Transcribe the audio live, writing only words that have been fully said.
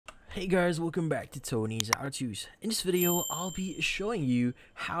Hey guys, welcome back to Tony's How-Tos. In this video, I'll be showing you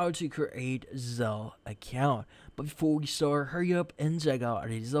how to create Zelle account. But before we start, hurry up and check out our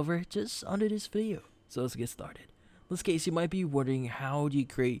over just under this video. So let's get started. In this case, you might be wondering, how do you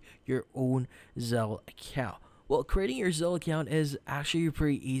create your own Zelle account? Well, creating your Zelle account is actually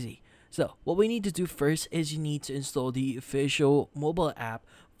pretty easy. So what we need to do first is you need to install the official mobile app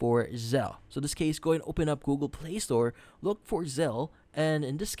for Zelle. So in this case, go and open up Google Play Store, look for Zelle, and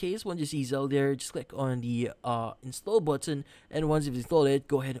in this case, once you see Zelle there, just click on the install button, and once you've installed it,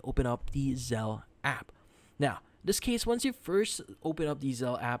 go ahead and open up the Zelle app. Now, in this case, once you first open up the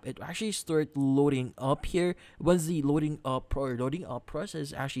Zelle app, it actually starts loading up here. Once the loading up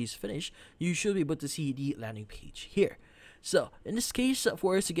process actually is finished, you should be able to see the landing page here. So in this case,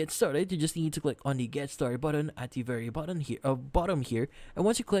 for us to get started, you just need to click on the Get Started button at the very bottom here, and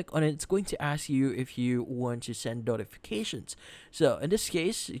once you click on it, it's going to ask you if you want to send notifications. So in this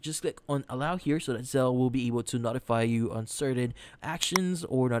case, you just click on Allow here so that Zelle will be able to notify you on certain actions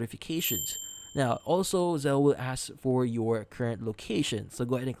or notifications. Now, also Zelle will ask for your current location, so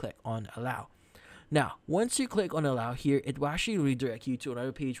go ahead and click on Allow. Now, once you click on Allow here, it will actually redirect you to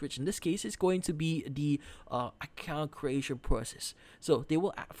another page, which in this case is going to be the account creation process. So they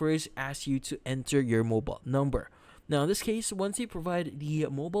will first ask you to enter your mobile number. Now, in this case, once you provide the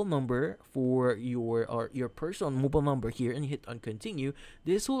mobile number for your personal mobile number here and hit on continue,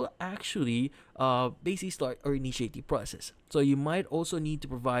 this will actually basically start or initiate the process. So you might also need to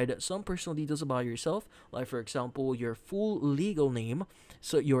provide some personal details about yourself, like for example, your full legal name,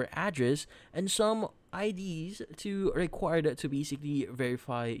 so your address, and some IDs to required to basically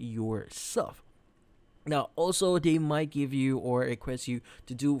verify yourself. Now, also, they might give you or request you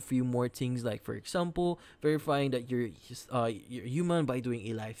to do a few more things, like for example, verifying that you're human by doing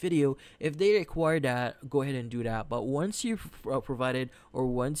a live video. If they require that, go ahead and do that. But once you've provided, or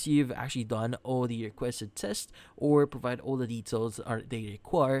once you've actually done all the requested tests or provide all the details they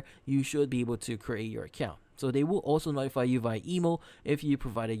require, you should be able to create your account. So they will also notify you via email if you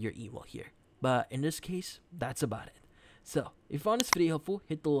provided your email here. But in this case, that's about it. So, if you found this video helpful,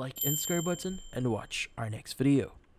 hit the like and subscribe button and watch our next video.